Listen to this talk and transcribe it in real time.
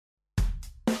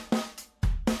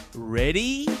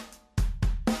Ready?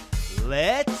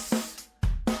 Let's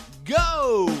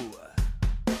go!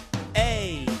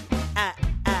 A,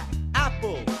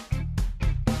 apple.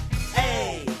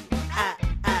 A,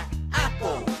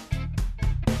 apple.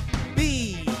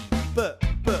 B, book.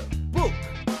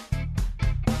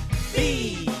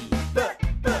 B,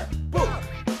 book.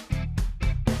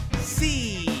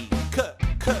 C,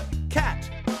 cat.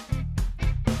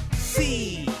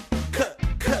 C,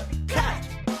 cat.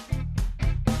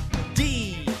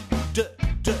 D,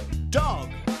 dog.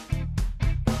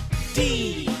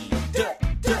 D,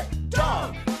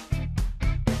 dog.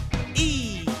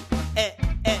 E,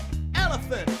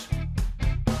 elephant.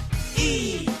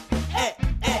 E,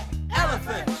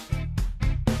 elephant.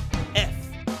 F,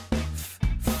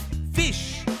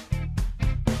 fish.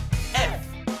 F,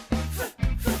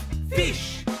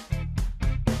 fish.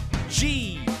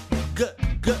 G,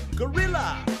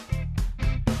 gorilla.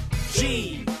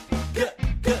 G,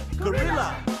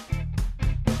 gorilla.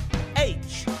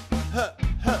 H,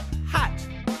 hat.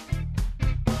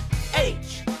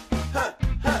 H,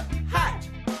 hat.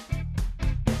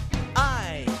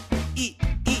 I,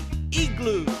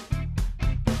 igloo.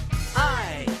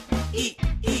 I,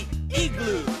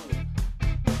 igloo.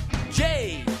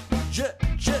 J,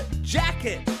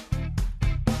 jacket.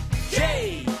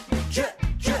 J,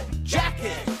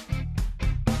 jacket.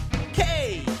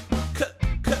 K,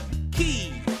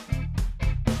 key.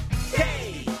 K,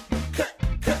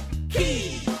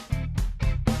 key.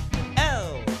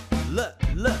 L,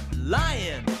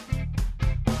 lion.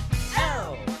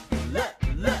 L,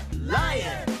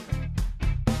 lion.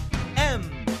 M,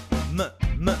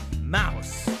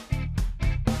 mouse.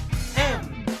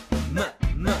 M,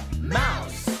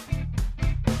 mouse.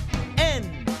 N,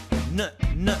 nut.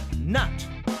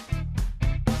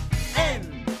 N,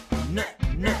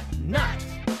 nut.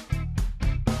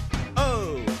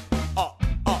 O,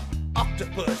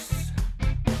 octopus.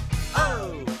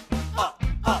 O,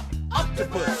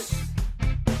 octopus.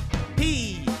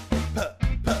 P,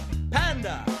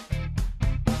 panda.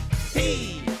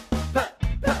 P,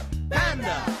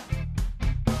 panda.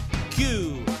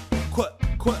 Q,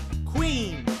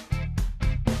 queen.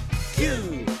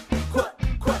 Q,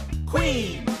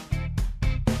 queen.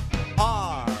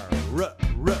 R,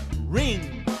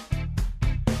 ring.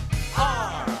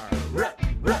 R,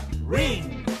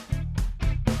 ring.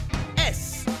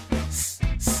 S,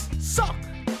 sock.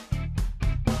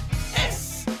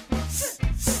 S,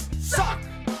 sock.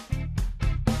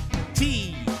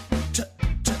 T,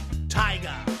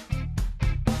 tiger.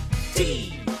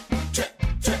 T,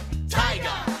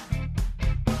 tiger.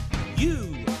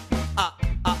 U,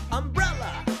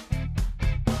 umbrella.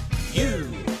 U,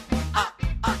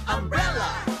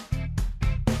 umbrella.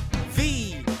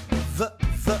 V,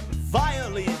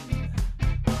 violin.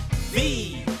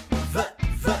 V,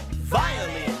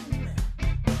 violin.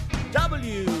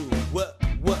 W,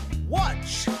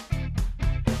 watch.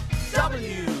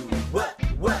 W,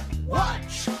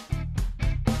 watch.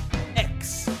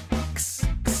 X,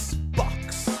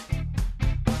 box.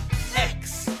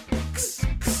 X,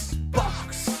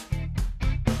 box.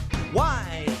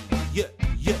 Y,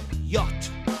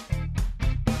 yacht.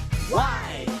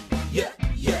 Y,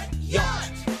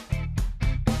 yacht.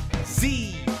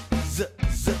 Z,